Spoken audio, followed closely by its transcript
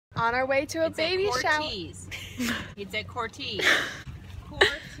On our way to a baby shower. It's at Cortez.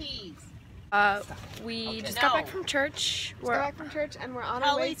 We just got back from church. We're back from church and we're on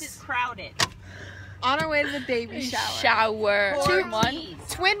our way. Is crowded. On our way to the baby shower.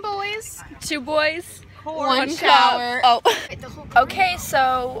 Twin boys. 2 boys. One shower. Oh. Okay,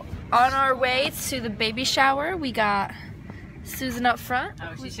 so on our way to the baby shower, we got Susan up front.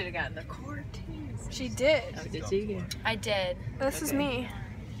 Oh, she should have gotten the Cortez. She did. Oh, did she? I did. This is me.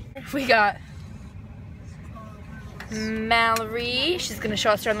 We got Mallory. She's gonna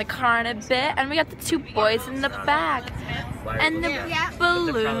show us around the car in a bit, and we got the 2 boys in the back, and the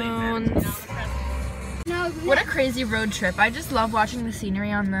balloons. What a crazy road trip! I just love watching the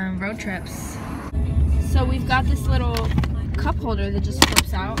scenery on the road trips. So we've got this little cup holder that just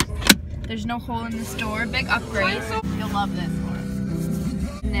flips out. There's no hole in this door. Big upgrade. You'll love this one.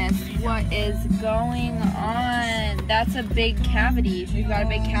 What is going on? That's a big cavity. We've got a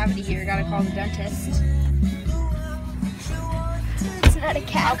big cavity here. Gotta call the dentist. It's not a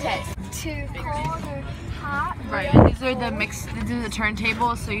cat. Okay. Too cold or hot. Right. And these are the mix. These are the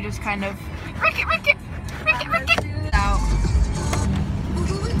turntables. So you just kind of rick it out.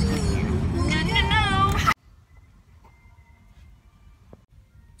 No.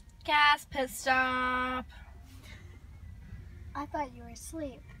 Gas pit stop. I thought you were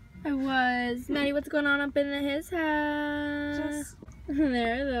asleep. I was. Maddie, what's going on up in his house?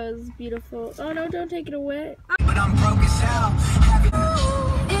 There, those beautiful. Oh no, don't take it away. But I'm broke as hell.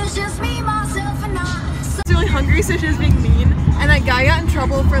 It's just me, myself, and I. She's really hungry, so she was being mean. And that guy got in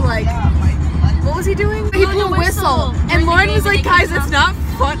trouble for like, what was he doing? He blew a whistle. And Lauren was like, guys, it's not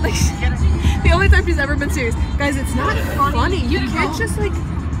fun. Like, the only time she's ever been serious. Guys, it's not funny. You can't just like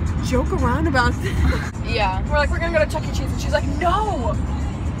joke around about this. Yeah. We're like, we're gonna go to Chuck E. Cheese. And she's like, no,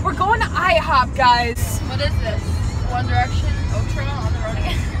 we're going to IHOP, guys. What is this? One Direction, Ultra on the road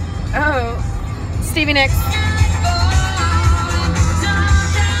again. Oh, Stevie Nicks.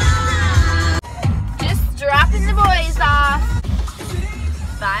 Just dropping the boys off.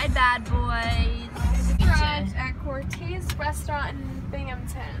 Bye, bad boys. Arrived at Cortez Restaurant in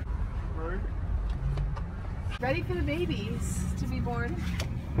Binghamton. Ready for the babies to be born.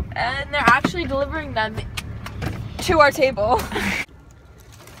 And they're actually delivering them To our table.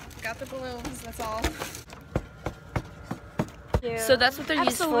 Got the balloons, that's all. So that's what they're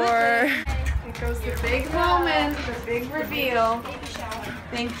Absolutely. used for. Here goes the big moment, the big reveal.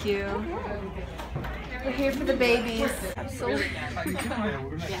 Thank you. We're here for the babies. Absolutely.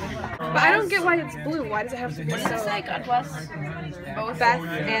 But I don't get why it's blue. Why does it have to be What did it say? God bless both Beth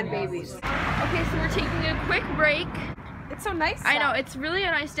and babies? Okay, so we're taking a quick break. It's so nice. I know, it's really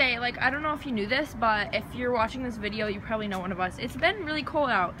a nice day. Like, I don't know if you knew this, but if you're watching this video, you probably know one of us. It's been really cold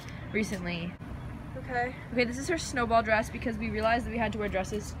out recently. Okay. Okay, this is her snowball dress because we realized that we had to wear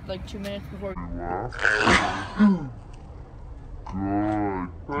dresses like 2 minutes before.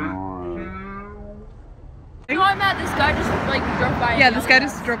 You know, I'm mad. This guy just like drove by. Yeah, this guy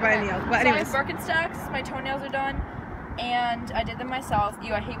just drove by and yelled. But anyways. So I have Birkenstocks, my toenails are done, and I did them myself.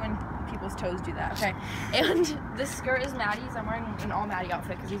 Ew, I hate when people's toes do that. Okay, and this skirt is Maddie's. I'm wearing an all Maddie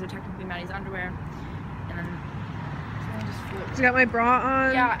outfit because these are technically Maddie's underwear. And then She's got my bra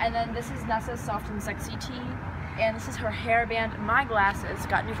on. yeah, and then this is Nessa's soft and sexy tee, and this is her hairband. My glasses.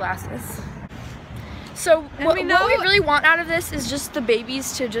 Got new glasses. So what we really want out of this is just the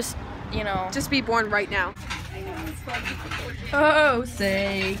babies to just, you know, just be born right now. oh,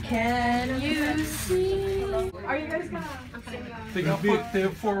 say, can you see? Are you guys gonna? They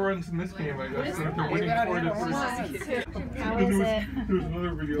have 4 runs in this game, I guess. And if they're winning 4 to 3. How is it? There's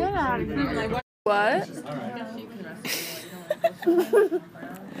another video. What?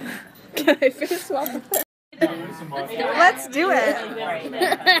 Can I face swap? Let's do it.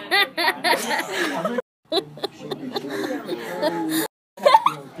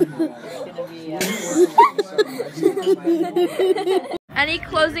 Any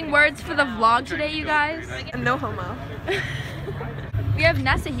closing words for the vlog today, you guys? No homo. We have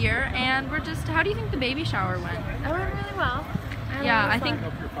Nessa here, and we're just, how do you think the baby shower went? It went really well. Yeah, I think,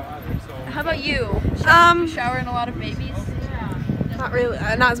 how about you? You shower in a lot of babies? Not really.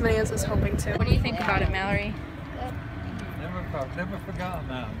 Not as many as I was hoping to. What do you think about it, Mallory? Never forgotten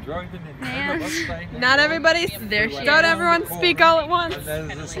that. Driving in Man. Not everybody. There she Don't is. everyone speak all at once. There's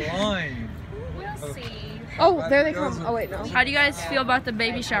this line. We'll see. Oh, there they come. Oh wait, no. How do you guys feel about the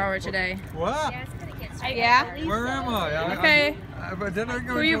baby shower today? What? Yeah. Where am I? Okay.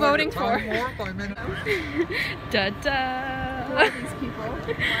 Who are you voting for? Da da.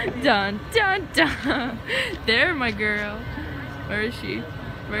 Dun dun dun. There, my girl. Where is she?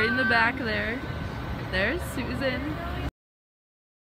 Right in the back there. There's Susan.